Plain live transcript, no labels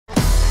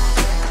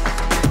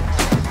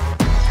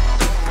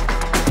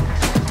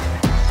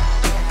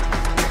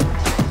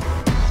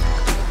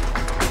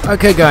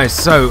Okay guys,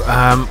 so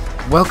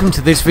welcome to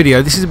this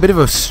video. This is a bit of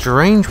a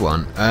strange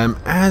one.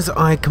 As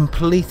I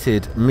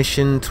completed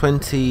mission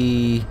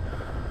 20,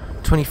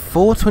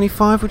 24,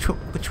 25,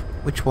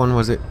 which one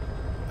was it?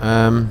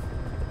 It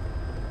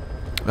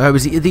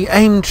was the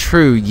Aim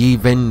True Ye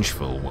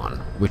Vengeful one,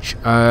 which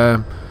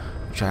hang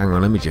on,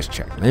 let me just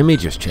check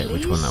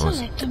which one that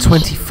was.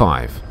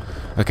 25.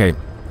 Okay,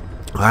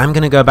 I'm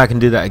going to go back and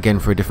do that again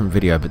for a different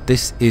video, but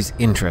this is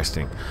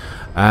interesting.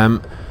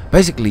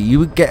 Basically, you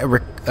would get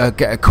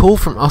a call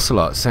from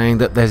Ocelot saying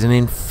that there's an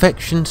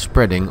infection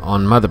spreading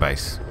on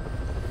motherbase.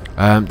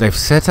 They've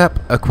set up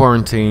a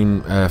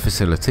quarantine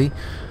facility,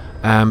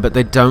 but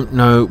they don't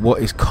know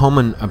what is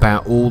common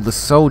about all the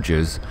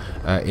soldiers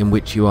in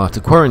which you are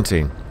to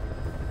quarantine.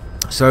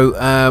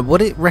 So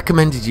what it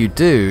recommended you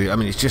do, I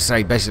mean, it's just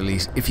say basically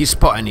if you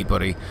spot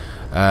anybody,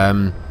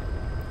 then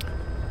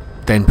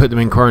put them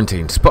in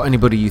quarantine. Spot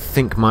anybody you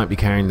think might be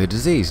carrying the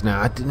disease.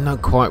 Now, I didn't know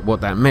quite what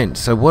that meant,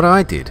 so what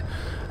I did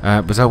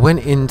was I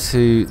went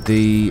into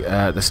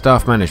the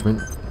staff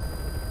management,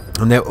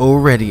 and there were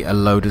already a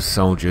load of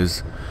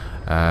soldiers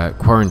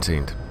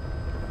quarantined.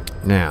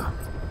 Now,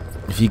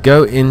 if you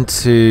go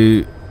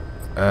into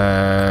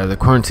the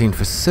quarantine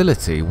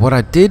facility, what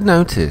I did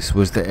notice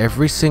was that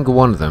every single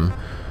one of them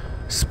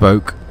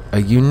spoke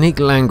a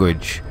unique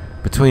language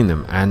between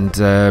them, and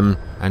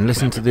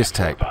listen to this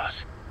tape.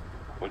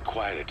 When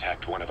Quiet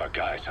attacked one of our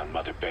guys on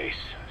Mother Base,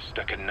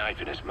 stuck a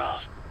knife in his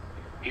mouth.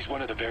 He's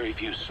one of the very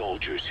few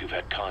soldiers who've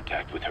had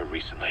contact with her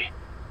recently.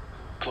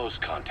 Close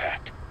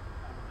contact.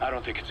 I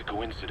don't think it's a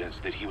coincidence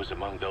that he was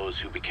among those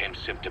who became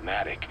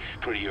symptomatic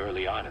pretty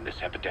early on in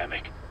this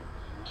epidemic.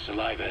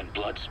 Saliva and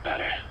blood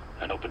spatter,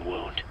 an open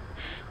wound,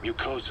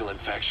 mucosal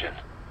infection.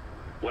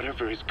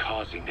 Whatever is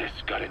causing this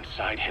got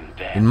inside him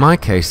then. In my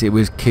case, it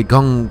was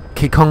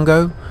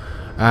Kikongo.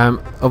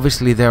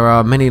 Obviously, there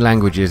are many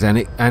languages, and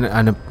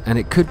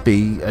it could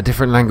be a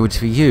different language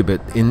for you. But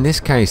in this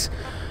case,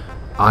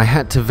 I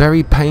had to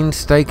very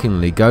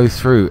painstakingly go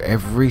through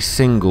every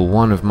single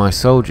one of my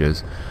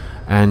soldiers,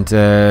 and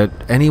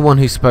anyone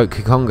who spoke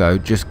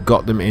Kikongo just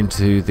got them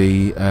into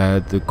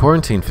the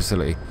quarantine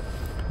facility.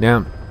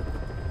 Now,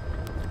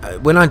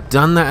 when I'd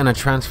done that and I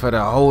transferred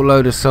a whole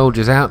load of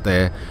soldiers out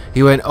there,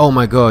 he went, "Oh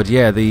my God,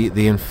 yeah,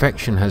 the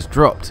infection has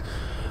dropped.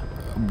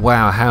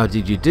 Wow, how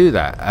did you do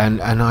that?"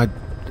 And I,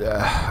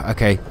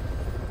 okay,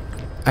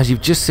 as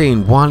you've just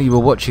seen while you were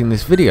watching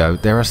this video,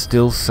 there are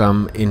still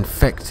some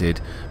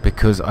infected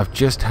because I've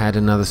just had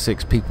another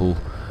 6 people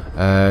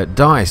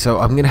die. So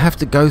I'm going to have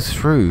to go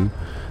through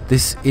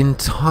this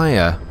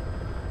entire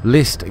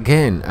list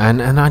again,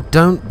 and I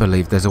don't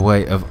believe there's a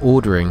way of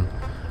ordering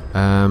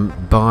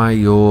by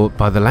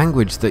the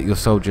language that your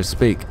soldiers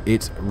speak.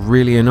 It's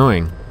really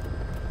annoying.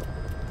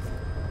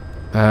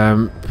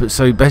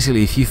 So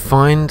basically, if you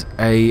find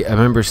a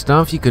member of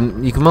staff, you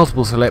can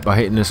multiple select by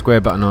hitting the square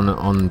button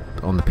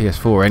on the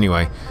PS4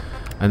 anyway,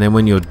 and then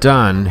when you're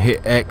done, hit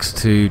X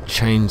to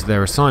change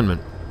their assignment.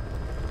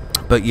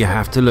 But you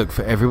have to look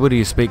for everybody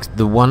who speaks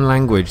the one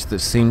language that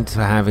seemed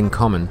to have in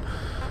common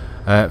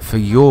for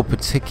your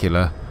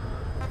particular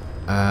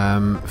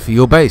for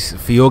your base,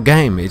 for your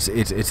game. It's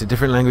a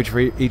different language for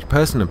each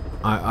person.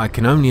 I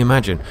can only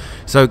imagine.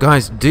 So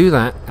guys, do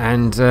that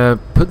and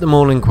put them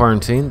all in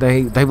quarantine.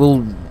 They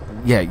will,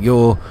 yeah,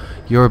 your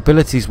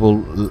abilities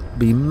will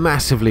be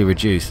massively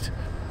reduced,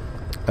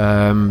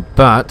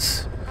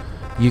 but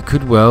you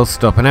could well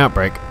stop an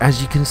outbreak.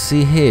 As you can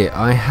see here,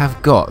 I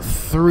have got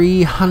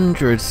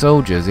 300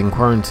 soldiers in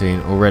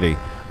quarantine already.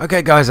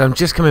 Okay guys, I'm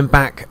just coming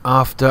back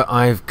after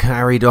I've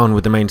carried on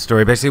with the main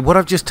story. Basically, what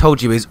I've just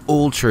told you is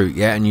all true,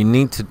 yeah, and you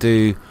need to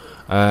do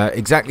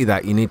exactly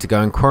that. You need to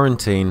go and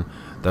quarantine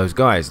those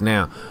guys.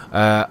 Now,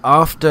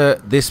 after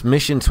this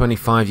mission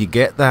 25, you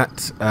get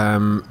that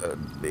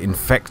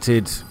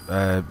infected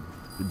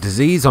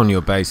disease on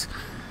your base.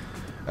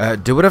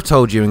 Do what I've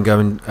told you and go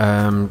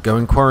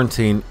and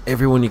quarantine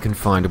everyone you can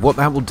find. What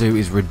that will do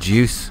is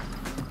reduce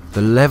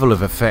the level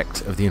of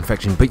effect of the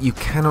infection, but you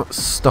cannot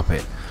stop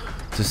it.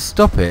 To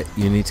stop it,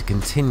 you need to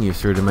continue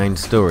through the main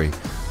story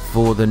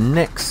for the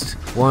next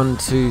 1,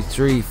 2,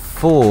 3,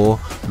 4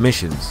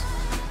 missions.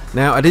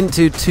 Now, I didn't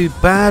do too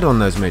bad on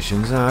those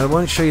missions. I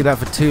won't show you that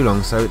for too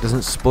long, so it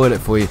doesn't spoil it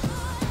for you.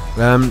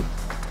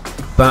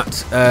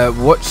 But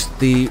watch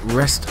the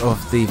rest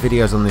of the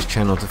videos on this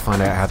channel to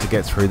find out how to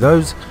get through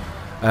those.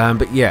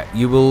 But yeah,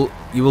 you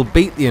will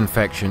beat the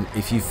infection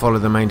if you follow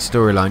the main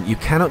storyline. You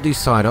cannot do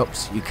side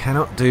ops. You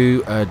cannot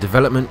do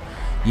development.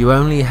 You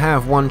only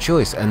have one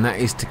choice, and that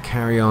is to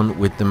carry on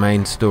with the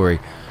main story.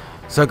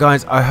 So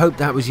guys, I hope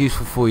that was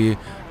useful for you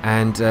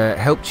and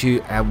helped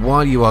you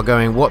while you are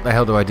going, what the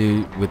hell do I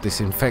do with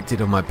this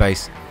infected on my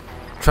base?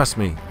 Trust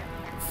me,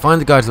 find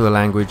the guys with the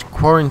language,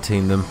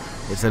 quarantine them.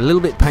 It's a little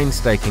bit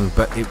painstaking,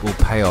 but it will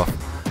pay off,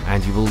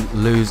 and you will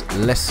lose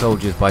less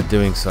soldiers by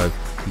doing so.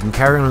 You can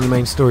carry on the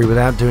main story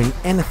without doing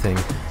anything,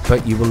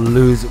 but you will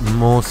lose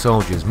more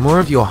soldiers, more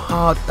of your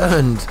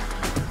hard-earned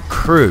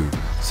crew.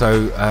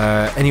 So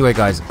anyway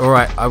guys,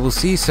 alright, I will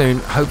see you soon.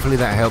 Hopefully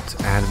that helped,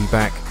 and I'll be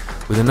back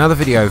with another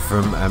video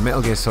from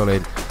Metal Gear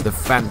Solid: The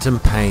Phantom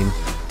Pain.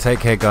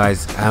 Take care,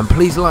 guys, and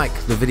please like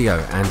the video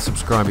and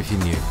subscribe if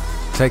you're new.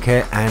 Take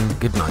care and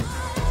good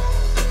night.